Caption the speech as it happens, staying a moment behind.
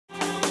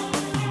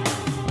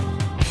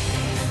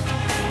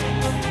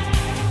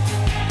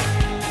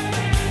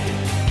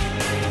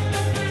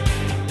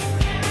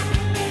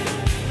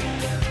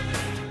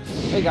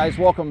Hey guys,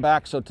 welcome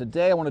back. So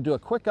today I want to do a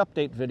quick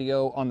update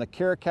video on the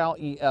Caracal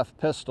EF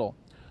pistol.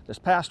 This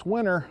past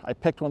winter, I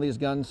picked one of these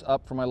guns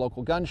up from my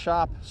local gun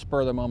shop, spur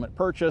of the moment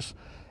purchase,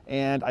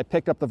 and I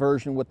picked up the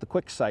version with the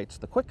quick sights.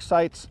 The quick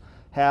sights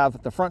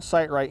have the front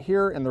sight right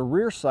here and the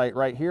rear sight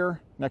right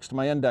here next to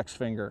my index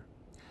finger.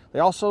 They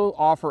also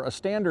offer a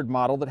standard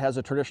model that has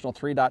a traditional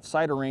 3-dot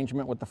sight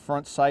arrangement with the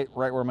front sight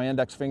right where my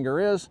index finger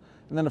is,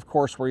 and then of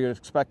course where you'd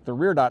expect the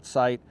rear dot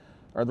sight,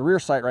 or the rear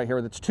sight right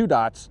here that's 2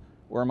 dots,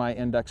 where my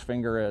index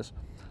finger is.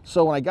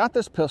 So when I got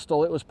this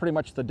pistol, it was pretty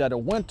much the dead of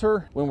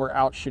winter when we're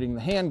out shooting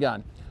the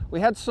handgun. We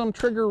had some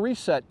trigger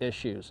reset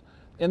issues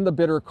in the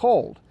bitter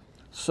cold.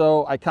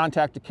 So I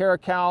contacted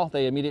Caracal,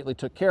 they immediately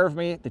took care of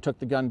me, they took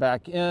the gun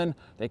back in,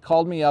 they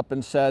called me up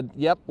and said,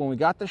 yep, when we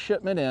got the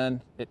shipment in,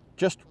 it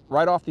just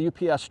right off the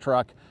UPS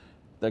truck,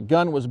 the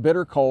gun was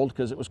bitter cold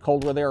because it was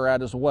cold where they were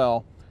at as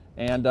well,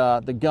 and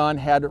the gun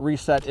had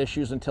reset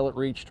issues until it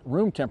reached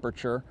room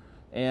temperature,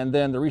 and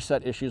then the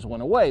reset issues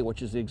went away,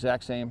 which is the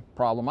exact same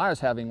problem I was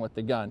having with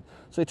the gun.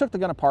 So they took the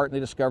gun apart and they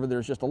discovered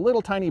there's just a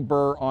little tiny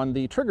burr on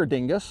the trigger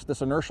dingus,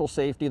 this inertial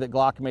safety that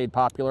Glock made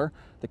popular,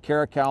 that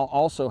Caracal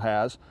also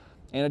has.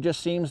 And it just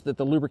seems that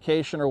the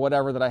lubrication or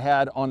whatever that I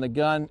had on the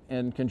gun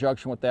in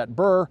conjunction with that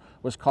burr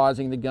was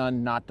causing the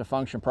gun not to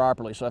function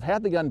properly. So I've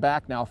had the gun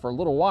back now for a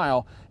little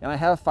while, and I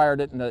have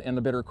fired it in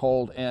the bitter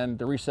cold, and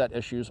the reset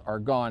issues are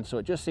gone. So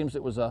it just seems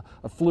it was a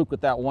fluke with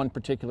that one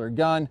particular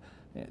gun,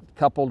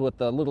 coupled with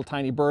the little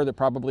tiny burr that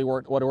probably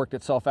would have worked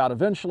itself out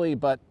eventually,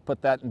 but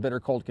put that in bitter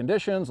cold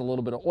conditions, a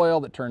little bit of oil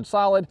that turned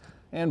solid,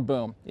 and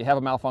boom, you have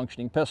a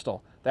malfunctioning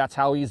pistol. That's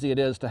how easy it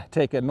is to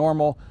take a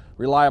normal,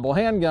 reliable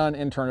handgun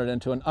and turn it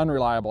into an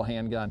unreliable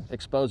handgun,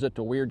 expose it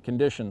to weird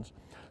conditions.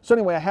 So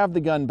anyway, I have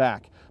the gun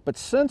back. But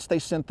since they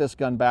sent this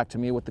gun back to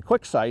me with the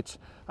quick sights,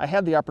 I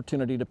had the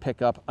opportunity to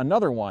pick up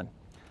another one.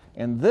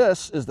 And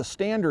this is the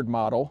standard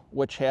model,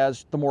 which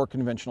has the more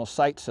conventional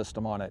sight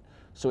system on it.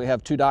 So we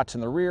have 2 dots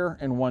in the rear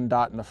and 1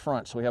 dot in the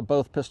front. So we have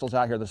both pistols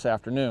out here this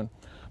afternoon.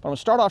 But I'm going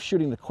to start off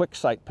shooting the quick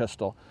sight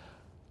pistol.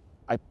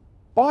 I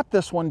bought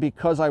this one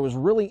because I was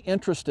really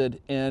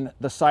interested in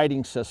the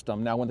sighting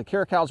system. Now when the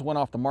Caracals went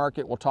off the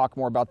market, we'll talk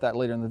more about that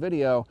later in the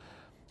video,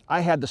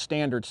 I had the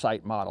standard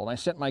sight model, and I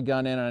sent my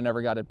gun in and I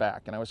never got it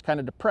back. And I was kind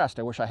of depressed.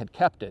 I wish I had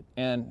kept it.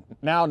 And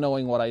now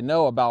knowing what I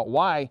know about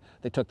why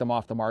they took them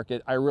off the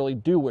market, I really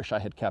do wish I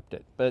had kept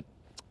it. But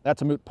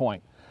that's a moot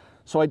point.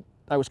 So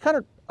I was kind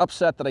of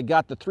upset that I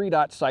got the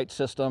 3-dot sight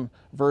system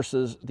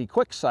versus the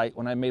quick sight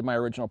when I made my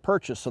original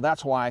purchase. So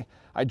that's why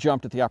I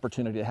jumped at the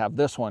opportunity to have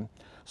this one.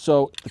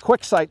 So the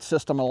quick sight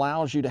system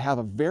allows you to have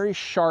a very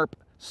sharp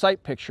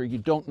sight picture you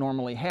don't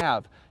normally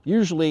have.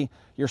 Usually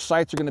your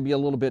sights are going to be a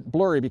little bit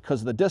blurry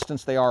because of the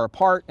distance they are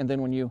apart, and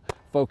then when you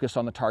focus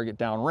on the target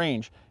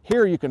downrange.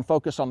 Here you can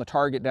focus on the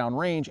target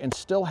downrange and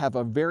still have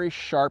a very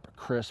sharp,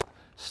 crisp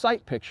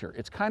sight picture.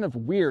 It's kind of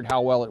weird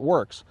how well it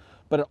works,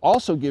 but it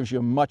also gives you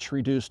a much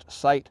reduced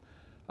sight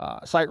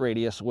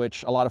radius,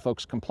 which a lot of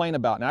folks complain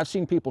about. Now I've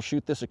seen people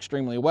shoot this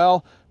extremely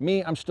well.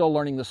 Me, I'm still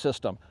learning the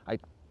system. I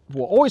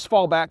will always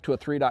fall back to a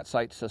 3-dot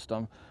sight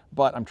system,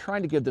 but I'm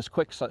trying to give this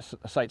quick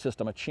sight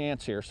system a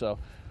chance here. So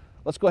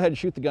let's go ahead and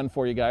shoot the gun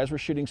for you guys. We're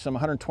shooting some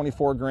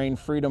 124 grain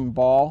Freedom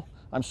ball.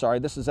 I'm sorry,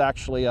 this is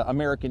actually an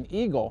American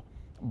Eagle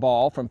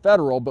ball from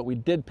Federal, but we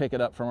did pick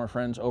it up from our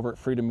friends over at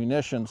Freedom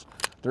Munitions.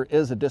 There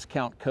is a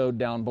discount code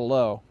down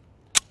below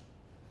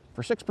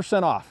for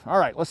 6% off. All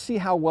right, let's see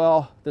how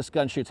well this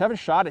gun shoots. Haven't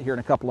shot it here in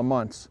a couple of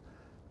months.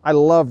 I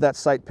love that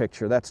sight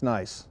picture. That's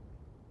nice.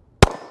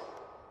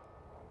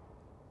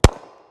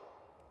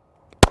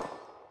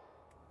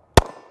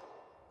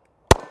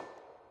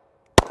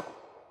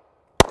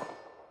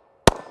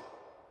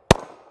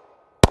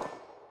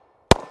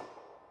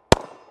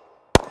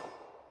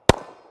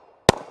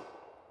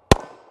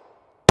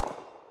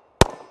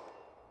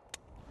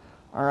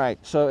 All right,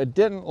 so it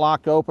didn't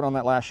lock open on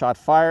that last shot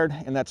fired,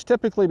 and that's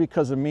typically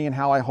because of me and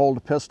how I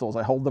hold pistols.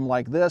 I hold them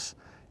like this,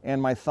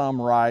 and my thumb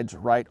rides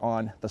right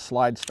on the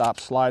slide stop,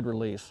 slide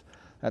release.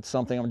 That's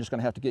something I'm just going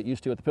to have to get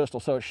used to with the pistol.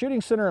 So shooting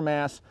center of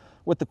mass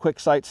with the quick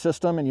sight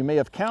system, and you may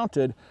have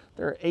counted,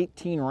 there are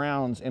 18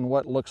 rounds in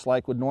what looks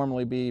like would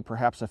normally be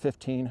perhaps a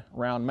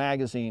 15-round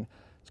magazine.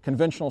 It's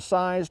conventional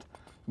sized,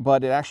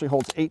 but it actually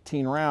holds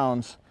 18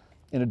 rounds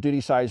in a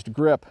duty-sized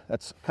grip.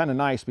 That's kind of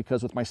nice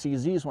because with my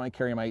CZs, when I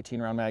carry my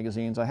 18-round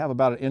magazines, I have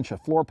about 1 inch of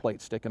floor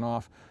plate sticking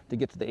off to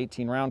get to the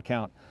 18-round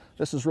count.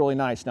 This is really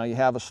nice. Now you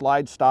have a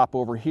slide stop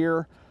over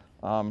here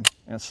and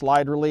a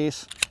slide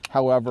release.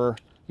 However,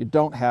 you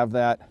don't have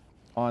that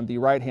on the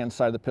right-hand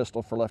side of the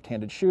pistol for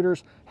left-handed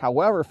shooters.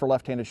 However, for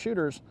left-handed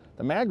shooters,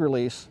 the mag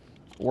release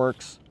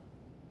works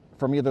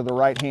from either the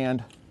right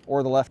hand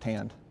or the left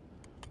hand.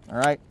 All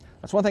right?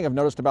 That's one thing I've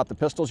noticed about the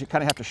pistols. You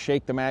kind of have to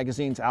shake the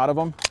magazines out of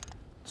them.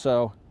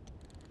 So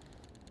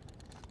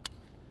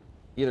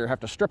either have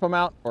to strip them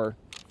out or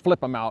flip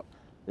them out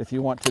if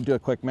you want to do a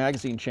quick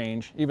magazine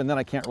change. Even then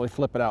I can't really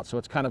flip it out, so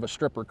it's kind of a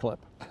stripper clip.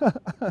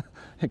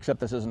 Except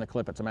this isn't a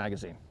clip, it's a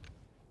magazine.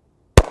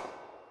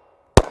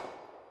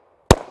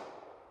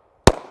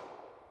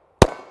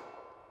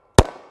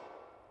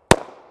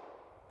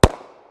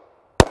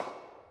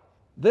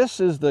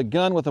 This is the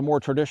gun with a more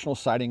traditional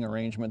sighting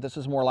arrangement. This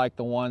is more like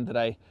the one that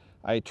I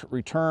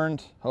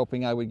returned,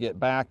 hoping I would get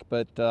back,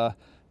 but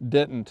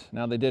didn't.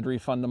 Now, they did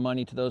refund the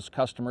money to those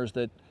customers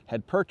that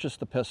had purchased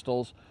the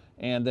pistols,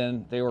 and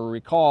then they were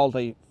recalled.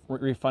 They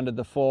refunded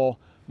the full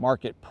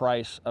market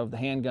price of the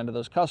handgun to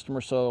those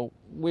customers, so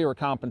we were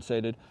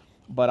compensated,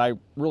 but I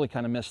really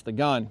kind of missed the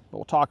gun. But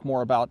we'll talk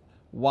more about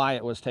why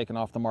it was taken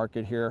off the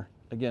market here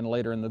again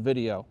later in the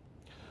video.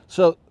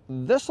 So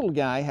this little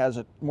guy has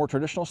a more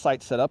traditional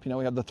sight setup. You know,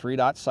 we have the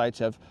 3-dot sights,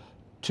 have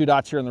 2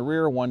 dots here in the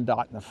rear, 1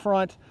 dot in the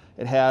front.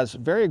 It has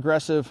very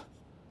aggressive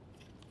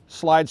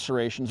slide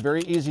serrations,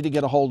 very easy to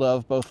get a hold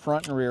of, both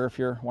front and rear. If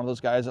you're one of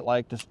those guys that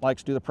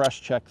likes to do the press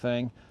check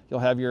thing, you'll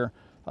have your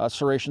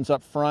serrations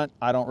up front.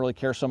 I don't really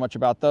care so much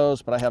about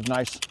those, but I have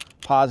nice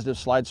positive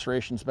slide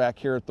serrations back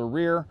here at the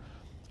rear.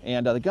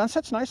 And the gun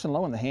sets nice and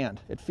low in the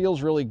hand. It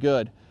feels really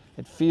good.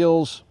 It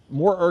feels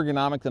more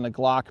ergonomic than a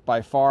Glock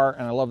by far,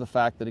 and I love the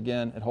fact that,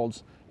 again, it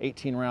holds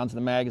 18 rounds in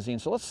the magazine.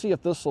 So let's see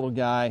if this little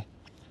guy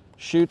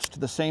shoots to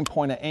the same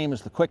point of aim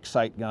as the Quick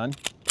Sight gun.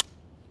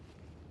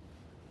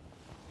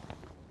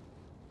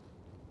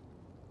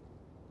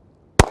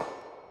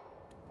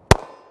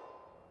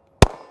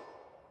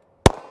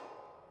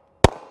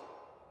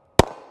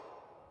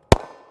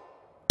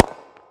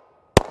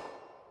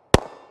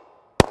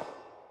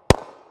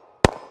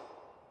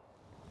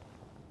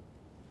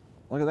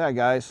 Look at that,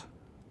 guys.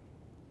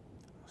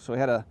 So we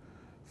had a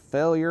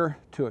failure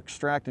to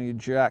extract and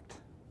eject.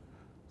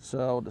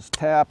 So just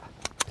tap,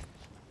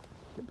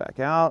 get back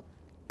out.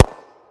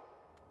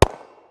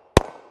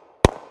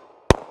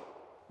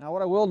 Now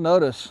what I will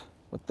notice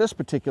with this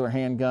particular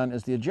handgun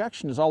is the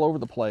ejection is all over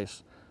the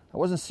place. I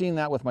wasn't seeing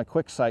that with my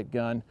Quick Sight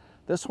gun.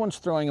 This one's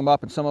throwing them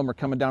up, and some of them are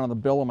coming down on the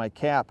bill of my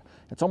cap.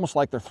 It's almost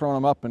like they're throwing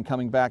them up and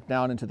coming back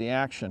down into the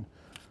action.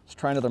 Let's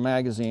try another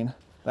magazine.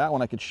 That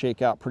one I could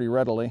shake out pretty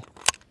readily.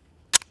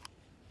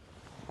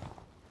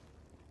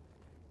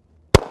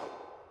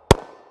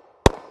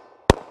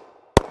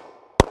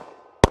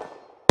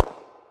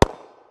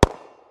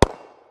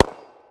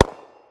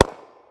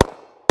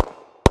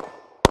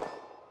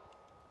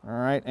 All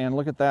right, and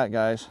look at that,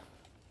 guys.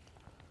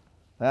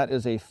 That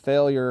is a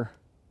failure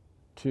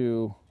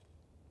to,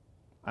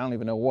 I don't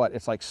even know what.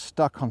 It's like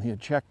stuck on the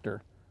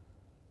ejector.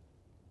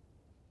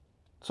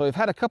 So we've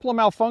had a couple of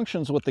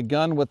malfunctions with the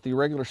gun with the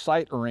regular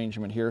sight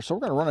arrangement here. So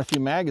we're going to run a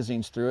few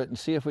magazines through it and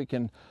see if we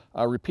can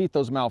repeat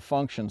those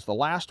malfunctions. The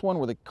last one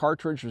where the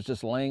cartridge was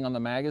just laying on the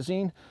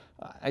magazine,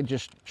 I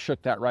just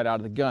shook that right out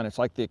of the gun. It's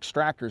like the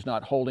extractor is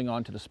not holding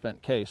on to the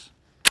spent case.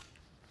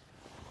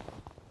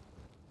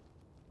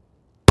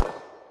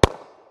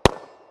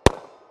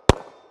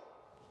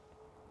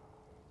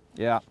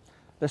 Yeah,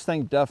 this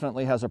thing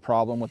definitely has a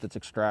problem with its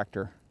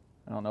extractor.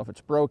 I don't know if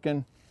it's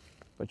broken,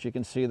 but you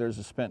can see there's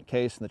a spent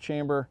case in the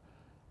chamber,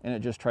 and it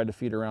just tried to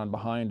feed around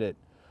behind it.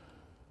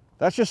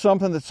 That's just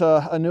something that's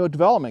a new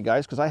development,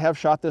 guys, because I have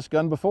shot this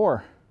gun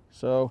before.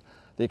 So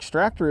the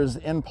extractor is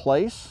in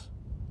place.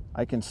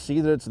 I can see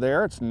that it's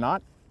there. It's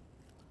not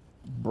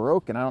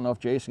broken. I don't know if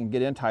Jason can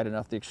get in tight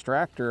enough. The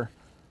extractor,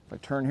 if I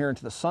turn here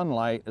into the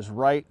sunlight, is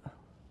right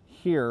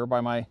here by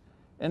my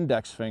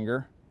index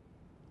finger.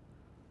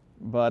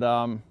 But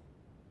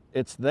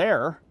it's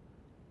there,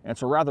 and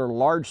it's a rather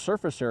large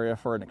surface area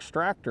for an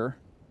extractor.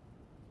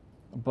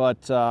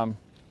 But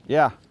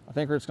yeah, I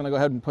think we're just going to go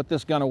ahead and put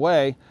this gun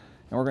away,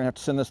 and we're going to have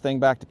to send this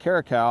thing back to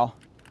Caracal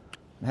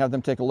and have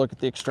them take a look at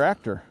the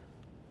extractor.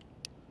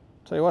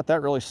 Tell you what,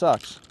 that really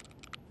sucks.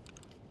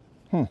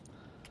 Let's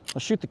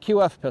shoot the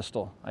QF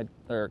pistol,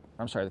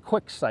 I'm sorry, the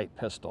Quick Sight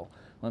pistol.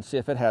 Let's see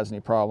if it has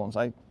any problems.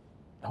 I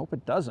hope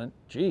it doesn't.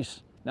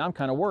 Jeez, now I'm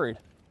kind of worried.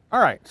 All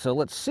right, so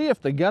let's see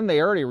if the gun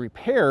they already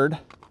repaired,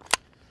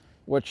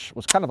 which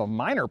was kind of a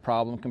minor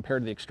problem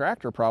compared to the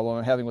extractor problem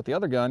I'm having with the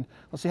other gun.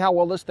 Let's see how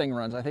well this thing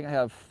runs. I think I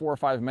have 4 or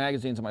 5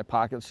 magazines in my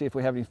pocket. Let's see if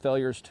we have any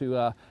failures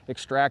to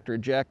extract or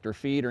eject or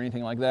feed or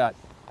anything like that.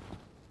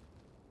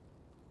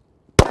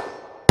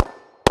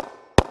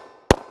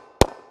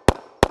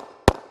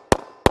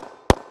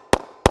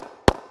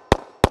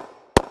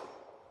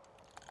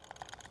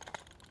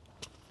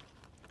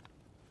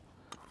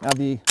 Now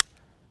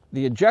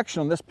the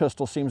ejection on this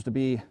pistol seems to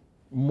be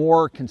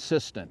more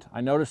consistent.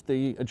 I noticed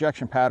the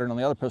ejection pattern on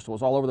the other pistol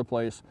was all over the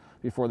place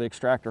before the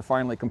extractor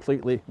finally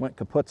completely went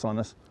kaputs on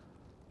us.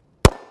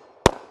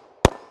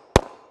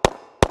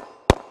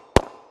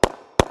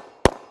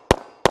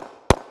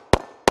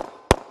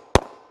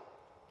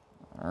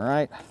 All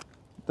right,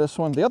 this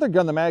one, the other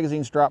gun the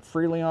magazines drop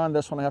freely on.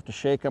 This one I have to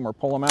shake them or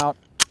pull them out.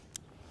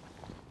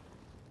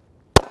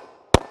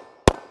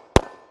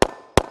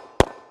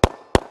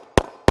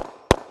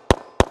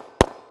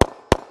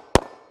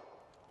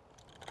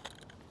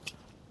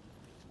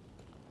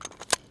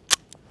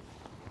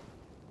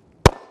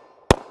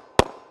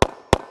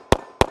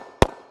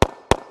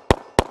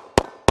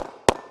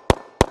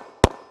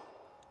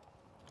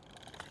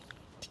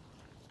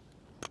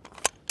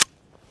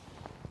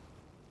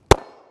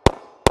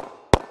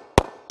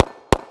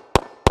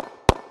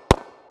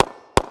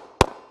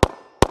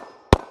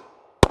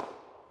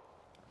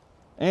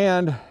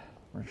 And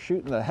we're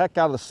shooting the heck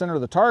out of the center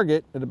of the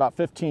target at about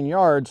 15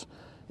 yards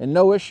and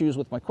no issues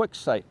with my Quick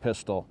Sight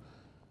pistol.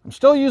 I'm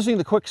still using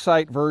the Quick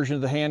Sight version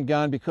of the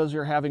handgun because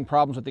you're having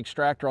problems with the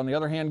extractor on the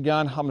other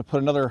handgun. I'm going to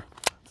put another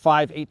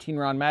 5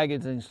 18-round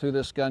magazines through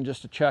this gun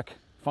just to check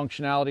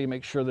functionality,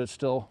 make sure that it's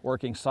still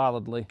working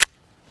solidly.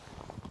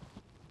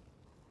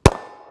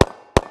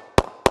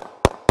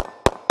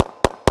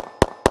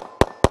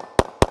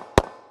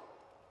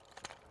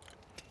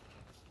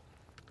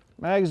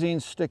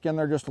 Magazines stick in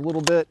there just a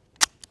little bit.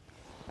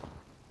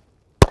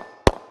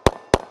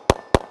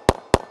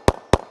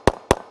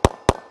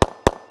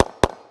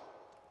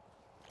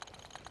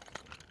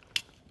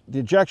 The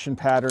ejection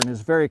pattern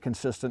is very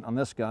consistent on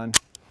this gun.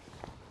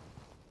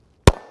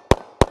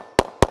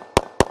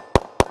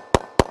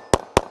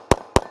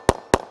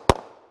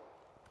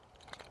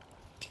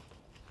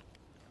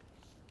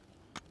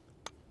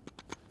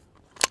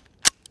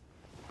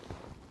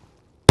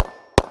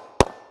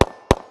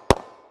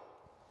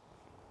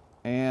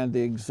 And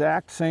the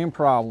exact same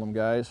problem,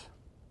 guys.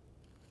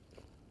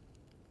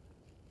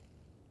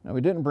 Now,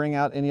 we didn't bring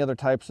out any other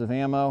types of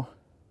ammo.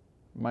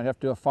 Might have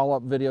to do a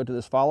follow-up video to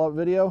this follow-up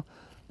video,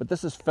 but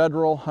this is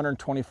Federal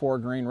 124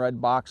 grain red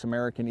box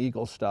American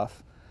Eagle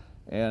stuff.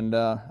 And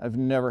I've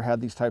never had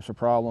these types of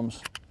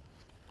problems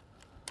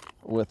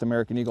with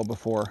American Eagle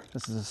before.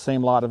 This is the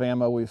same lot of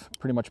ammo we've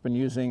pretty much been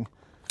using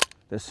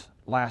this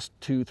last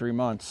 2-3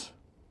 months.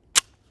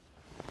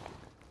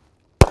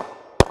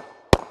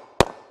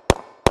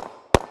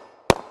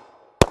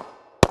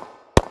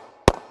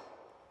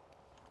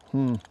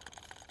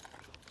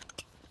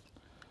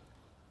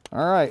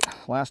 All right,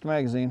 last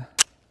magazine.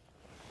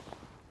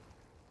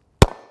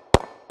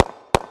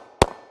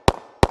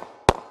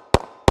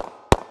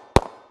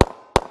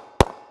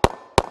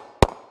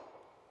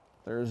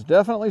 There's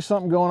definitely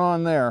something going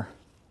on there.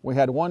 We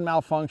had one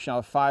malfunction out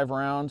of 5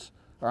 rounds,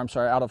 or I'm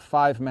sorry, out of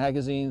 5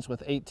 magazines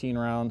with 18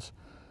 rounds.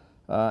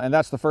 And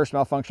that's the first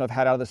malfunction I've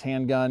had out of this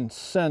handgun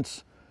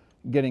since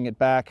getting it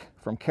back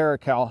from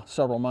Caracal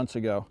several months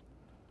ago.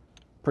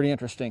 Pretty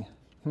interesting.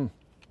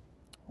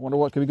 Wonder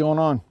what could be going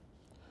on.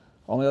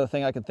 Only other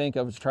thing I could think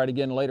of is try it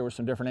again later with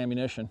some different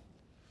ammunition.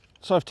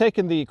 So I've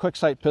taken the Quick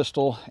Sight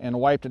pistol and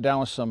wiped it down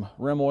with some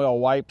rim oil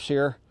wipes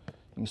here. You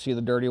can see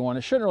the dirty one.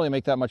 It shouldn't really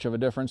make that much of a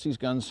difference. These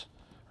guns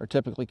are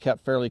typically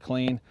kept fairly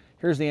clean.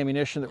 Here's the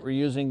ammunition that we're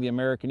using, the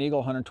American Eagle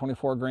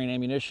 124 grain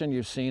ammunition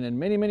you've seen in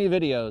many, many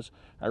videos.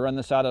 I run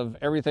this out of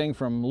everything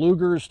from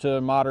Lugers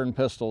to modern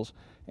pistols,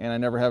 and I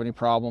never have any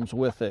problems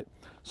with it.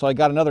 So I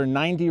got another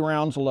 90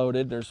 rounds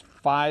loaded. There's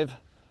 5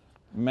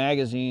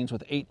 magazines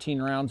with 18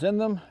 rounds in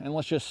them, and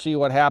let's just see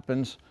what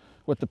happens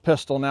with the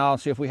pistol now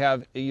and see if we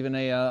have even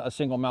a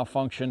single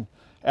malfunction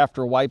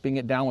after wiping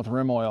it down with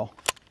rim oil.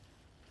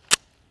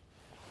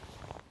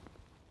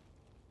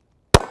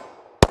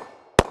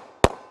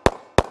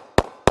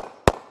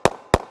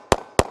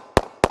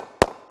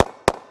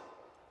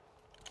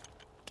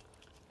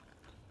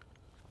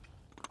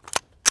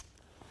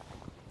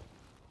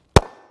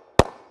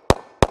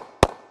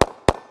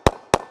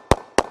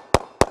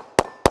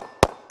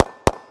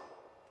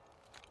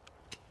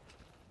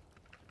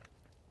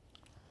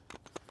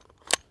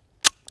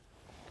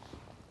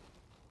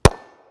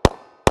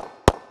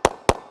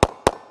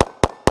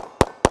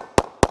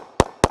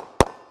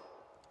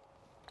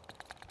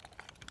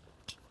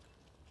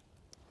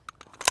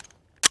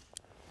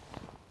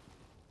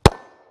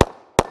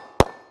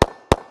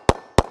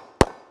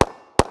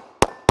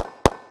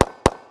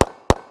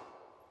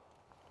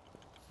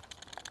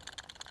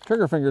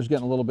 Trigger finger's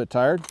getting a little bit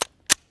tired.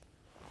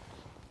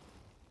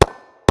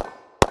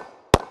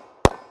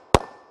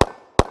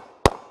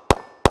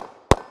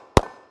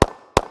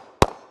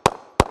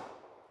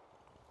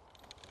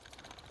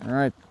 All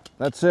right,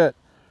 that's it.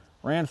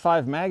 Ran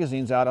 5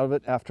 magazines out of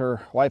it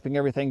after wiping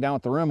everything down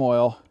with the rim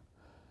oil.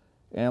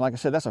 And like I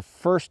said, that's the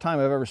first time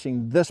I've ever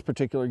seen this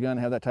particular gun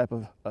have that type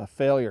of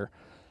failure.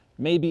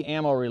 Maybe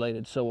ammo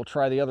related, so we'll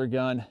try the other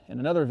gun in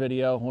another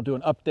video. We'll do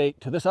an update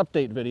to this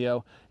update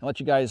video and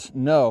let you guys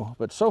know.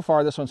 But so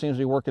far, this one seems to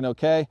be working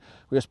okay.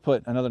 We just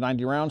put another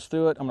 90 rounds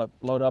through it. I'm gonna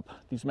load up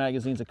these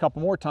magazines a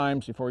couple more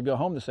times before we go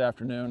home this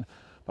afternoon.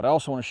 But I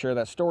also want to share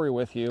that story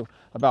with you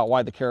about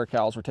why the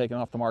Caracals were taken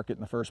off the market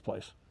in the first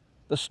place.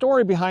 The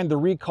story behind the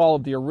recall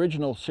of the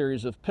original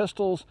series of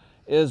pistols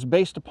is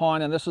based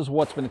upon, and this is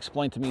what's been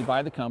explained to me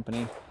by the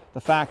company, the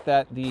fact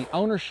that the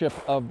ownership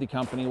of the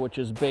company, which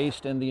is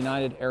based in the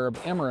United Arab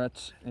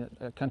Emirates,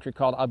 a country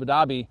called Abu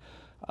Dhabi,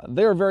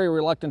 they were very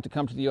reluctant to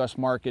come to the U.S.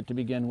 market to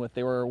begin with.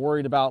 They were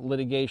worried about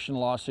litigation,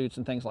 lawsuits,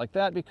 and things like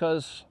that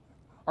because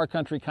our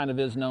country kind of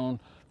is known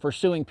for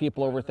suing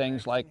people over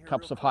things like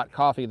cups of hot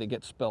coffee that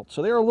get spilt.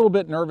 So they were a little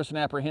bit nervous and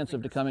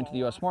apprehensive to come into the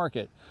U.S.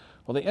 market.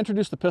 Well, they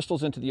introduced the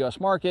pistols into the U.S.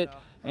 market,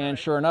 and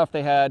sure enough,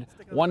 they had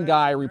one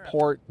guy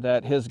report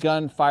that his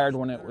gun fired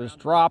when it was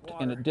dropped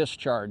and it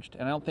discharged.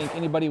 And I don't think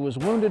anybody was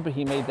wounded, but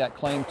he made that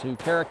claim to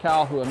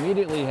Caracal, who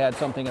immediately had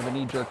something of a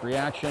knee-jerk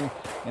reaction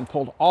and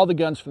pulled all the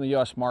guns from the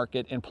U.S.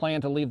 market and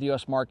planned to leave the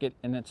U.S. market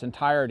in its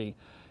entirety.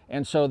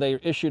 And so they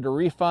issued a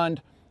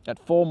refund at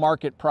full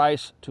market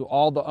price to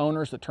all the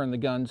owners that turned the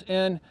guns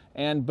in,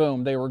 and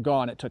boom, they were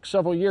gone. It took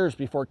several years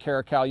before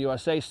Caracal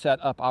USA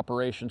set up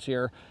operations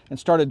here and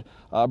started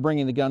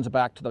bringing the guns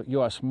back to the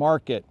U.S.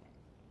 market.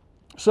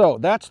 So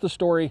that's the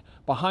story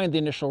behind the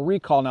initial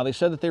recall. Now, they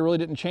said that they really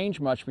didn't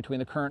change much between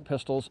the current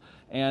pistols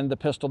and the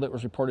pistol that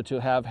was reported to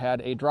have had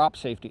a drop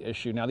safety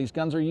issue. Now, these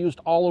guns are used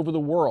all over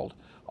the world,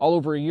 all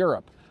over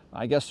Europe.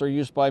 I guess they're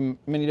used by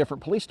many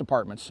different police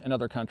departments in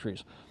other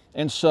countries.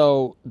 And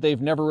so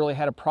they've never really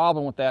had a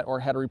problem with that or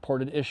had a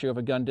reported issue of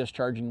a gun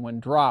discharging when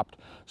dropped.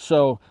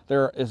 So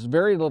there is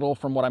very little,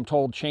 from what I'm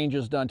told,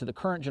 changes done to the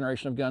current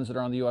generation of guns that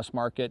are on the U.S.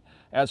 market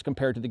as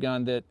compared to the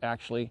gun that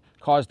actually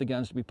caused the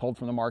guns to be pulled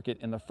from the market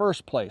in the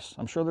first place.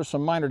 I'm sure there's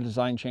some minor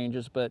design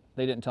changes, but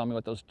they didn't tell me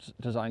what those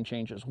design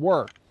changes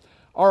were.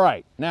 All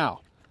right,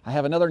 now I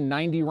have another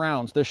 90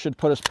 rounds. This should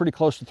put us pretty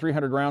close to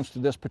 300 rounds to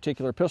this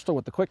particular pistol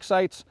with the quick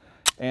sights.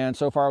 And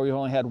so far we've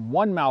only had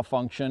one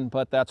malfunction,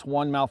 but that's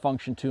one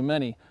malfunction too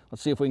many.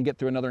 Let's see if we can get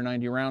through another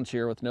 90 rounds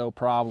here with no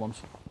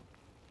problems.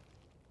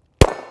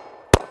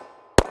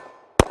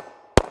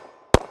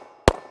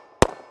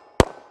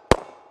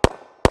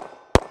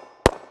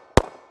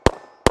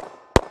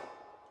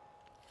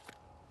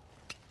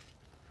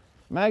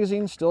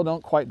 Magazines still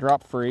don't quite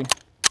drop free.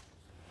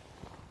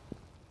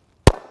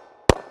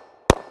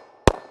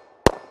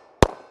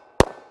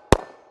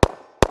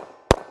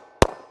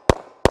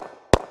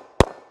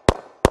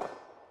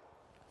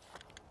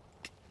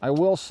 I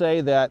will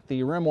say that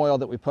the rim oil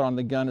that we put on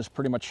the gun is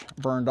pretty much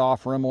burned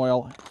off. Rim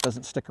oil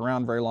doesn't stick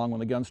around very long when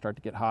the guns start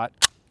to get hot.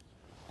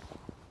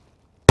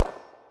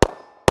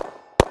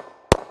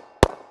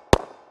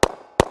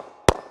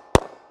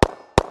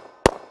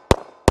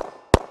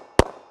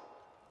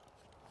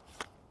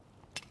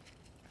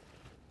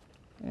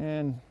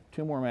 And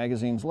 2 more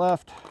magazines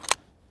left.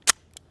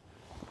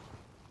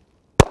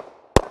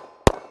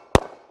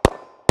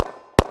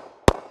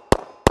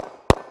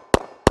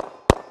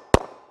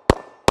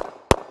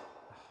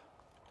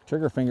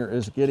 Trigger finger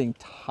is getting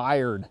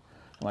tired.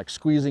 I'm like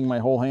squeezing my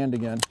whole hand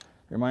again.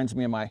 It reminds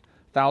me of my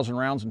 1,000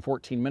 rounds in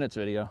 14 minutes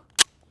video.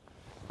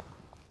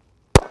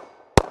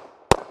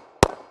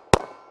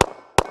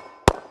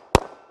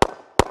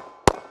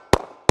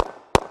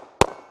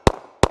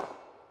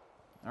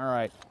 All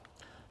right,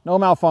 no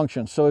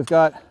malfunctions. So we've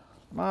got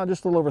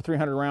just a little over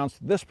 300 rounds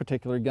to this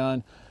particular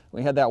gun.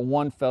 We had that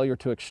one failure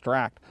to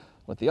extract.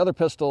 With the other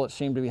pistol, it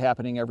seemed to be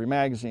happening every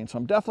magazine. So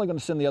I'm definitely going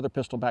to send the other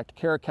pistol back to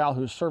Caracal,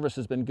 whose service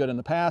has been good in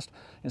the past,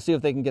 and see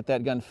if they can get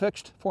that gun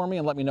fixed for me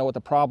and let me know what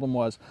the problem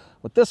was.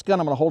 With this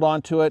gun, I'm going to hold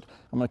on to it.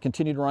 I'm going to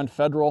continue to run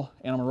Federal,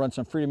 and I'm going to run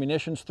some Freedom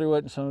munitions through it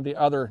and some of the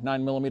other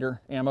 9mm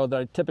ammo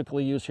that I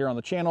typically use here on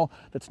the channel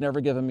that's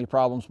never given me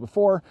problems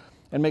before,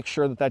 and make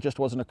sure that that just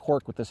wasn't a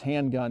quirk with this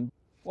handgun.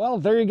 Well,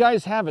 there you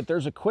guys have it.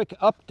 There's a quick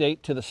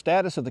update to the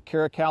status of the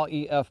Caracal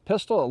EF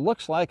pistol. It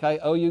looks like I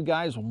owe you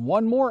guys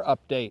one more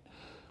update.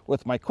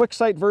 With my quick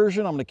sight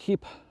version, I'm going to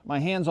keep my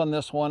hands on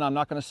this one. I'm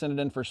not going to send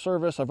it in for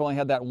service. I've only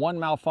had that one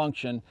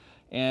malfunction,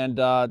 and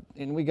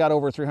we got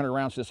over 300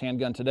 rounds to this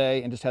handgun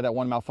today and just had that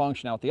one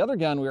malfunction. Now with the other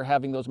gun, we were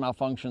having those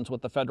malfunctions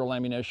with the Federal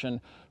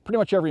ammunition pretty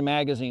much every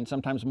magazine,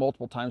 sometimes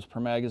multiple times per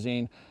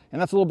magazine, and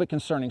that's a little bit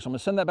concerning. So I'm going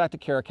to send that back to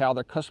Caracal.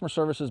 Their customer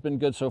service has been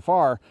good so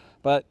far,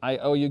 but I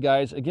owe you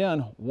guys,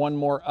 again, one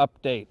more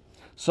update.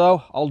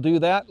 So I'll do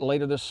that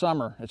later this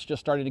summer. It's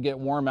just starting to get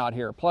warm out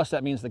here. Plus,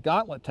 that means the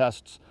gauntlet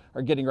tests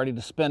are getting ready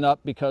to spin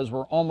up because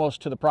we're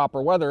almost to the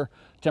proper weather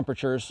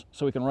temperatures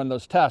so we can run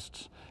those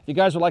tests. If you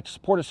guys would like to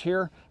support us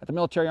here at the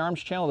Military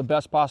Arms Channel, the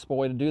best possible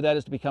way to do that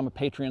is to become a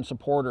Patreon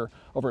supporter.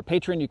 Over at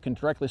Patreon, you can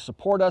directly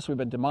support us. We've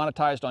been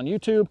demonetized on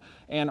YouTube,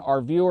 and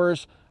our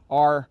viewers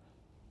are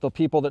the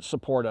people that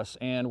support us,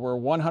 and we're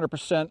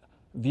 100%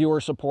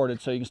 viewer supported.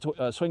 So you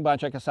can swing by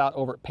and check us out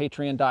over at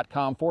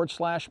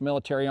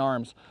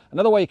patreon.com/militaryarms.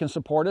 Another way you can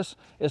support us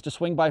is to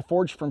swing by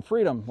Forged from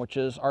Freedom, which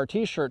is our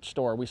t-shirt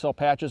store. We sell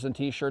patches and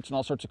t-shirts and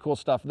all sorts of cool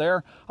stuff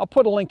there. I'll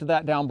put a link to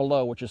that down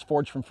below, which is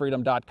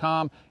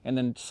forgedfromfreedom.com, and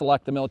then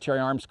select the Military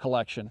Arms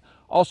collection.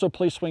 Also,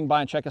 please swing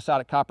by and check us out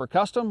at Copper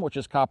Custom, which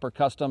is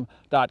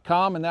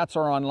coppercustom.com, and that's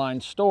our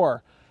online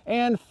store.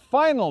 And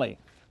finally,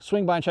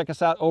 swing by and check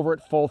us out over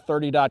at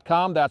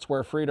full30.com. That's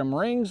where freedom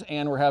rings,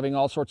 and we're having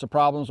all sorts of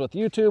problems with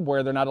YouTube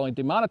where they're not only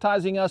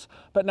demonetizing us,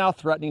 but now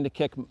threatening to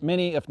kick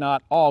many, if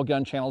not all,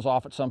 gun channels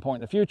off at some point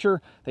in the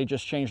future. They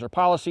just changed their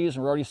policies,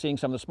 and we're already seeing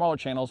some of the smaller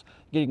channels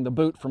getting the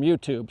boot from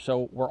YouTube.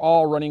 So we're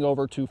all running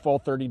over to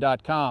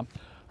full30.com.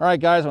 All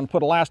right, guys, I'm going to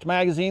put a last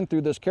magazine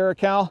through this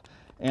Caracal,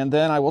 and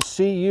then I will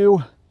see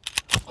you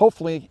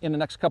hopefully in the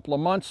next couple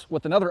of months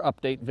with another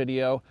update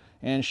video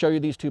and show you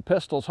these two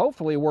pistols,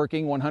 hopefully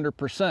working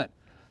 100%.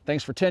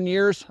 Thanks for 10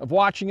 years of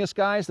watching us,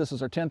 guys. This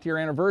is our 10th year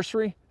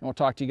anniversary, and we'll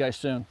talk to you guys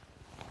soon.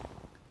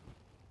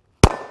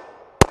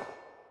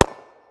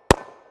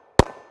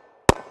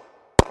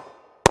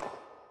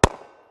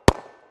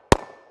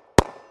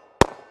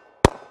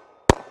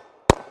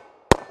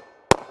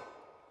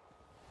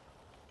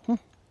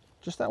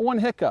 Just that one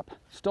hiccup.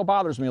 Still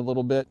bothers me a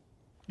little bit,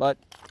 but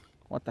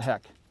what the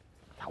heck.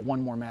 Got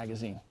one more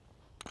magazine.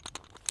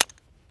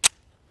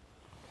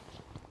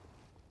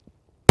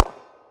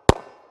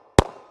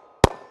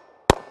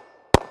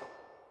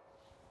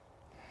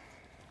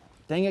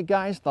 Dang it,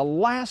 guys, the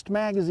last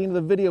magazine of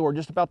the video, we're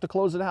just about to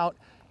close it out,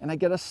 and I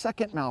get a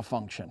second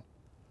malfunction.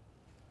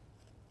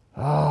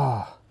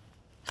 Ah.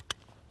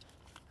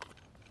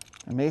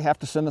 I may have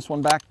to send this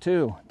one back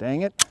too.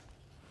 Dang it.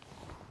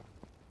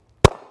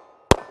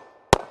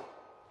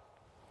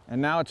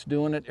 And now it's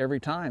doing it every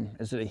time.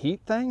 Is it a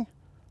heat thing?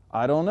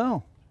 I don't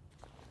know.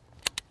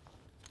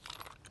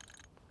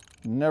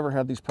 Never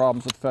had these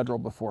problems with Federal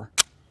before.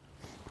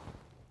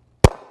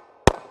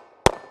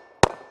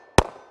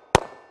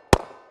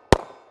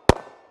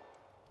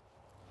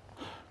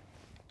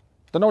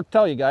 Don't know what to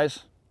tell you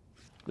guys.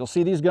 You'll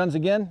see these guns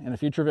again in a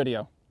future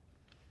video.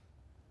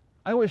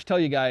 I always tell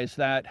you guys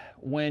that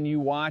when you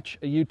watch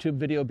a YouTube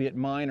video, be it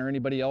mine or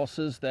anybody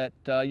else's, that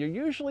you're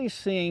usually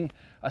seeing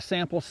a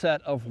sample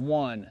set of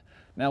one.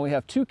 Now we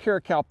have two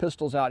Caracal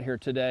pistols out here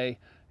today,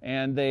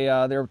 and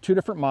they're two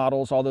different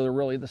models, although they're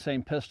really the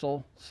same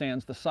pistol,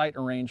 sans the sight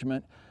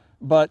arrangement.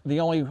 But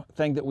the only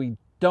thing that we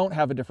don't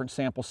have a different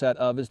sample set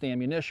of is the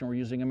ammunition. We're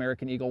using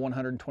American Eagle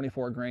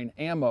 124 grain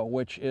ammo,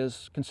 which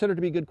is considered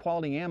to be good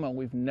quality ammo.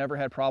 We've never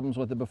had problems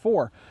with it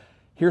before.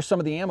 Here's some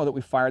of the ammo that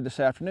we fired this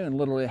afternoon,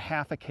 literally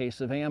half a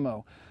case of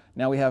ammo.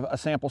 Now we have a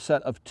sample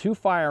set of two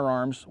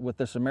firearms with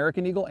this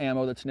American Eagle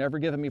ammo that's never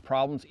given me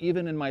problems,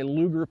 even in my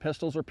Luger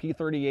pistols or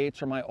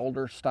P38s or my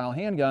older style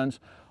handguns,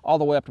 all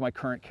the way up to my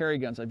current carry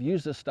guns. I've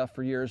used this stuff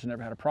for years and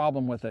never had a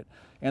problem with it,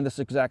 and this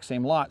exact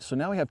same lot. So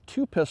now we have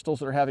two pistols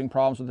that are having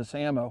problems with this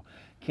ammo.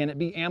 Can it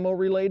be ammo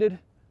related?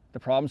 The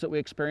problems that we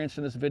experienced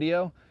in this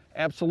video?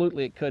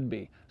 Absolutely it could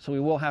be. So we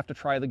will have to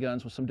try the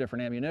guns with some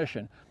different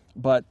ammunition.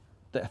 But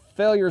the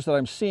failures that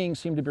I'm seeing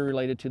seem to be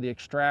related to the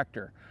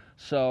extractor.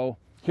 So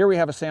here we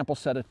have a sample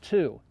set of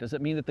two. Does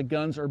it mean that the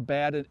guns are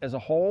bad as a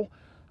whole?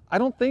 I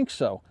don't think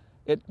so.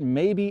 It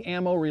may be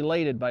ammo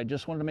related, but I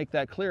just wanted to make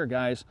that clear,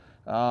 guys.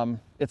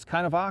 It's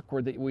kind of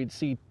awkward that we'd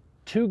see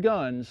two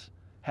guns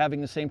having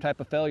the same type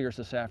of failures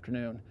this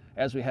afternoon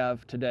as we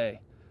have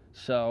today.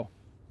 So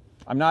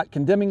I'm not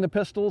condemning the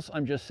pistols.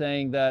 I'm just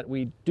saying that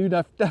we do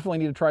definitely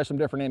need to try some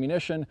different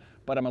ammunition,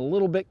 but I'm a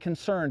little bit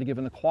concerned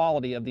given the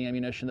quality of the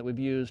ammunition that we've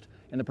used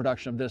in the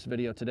production of this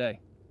video today.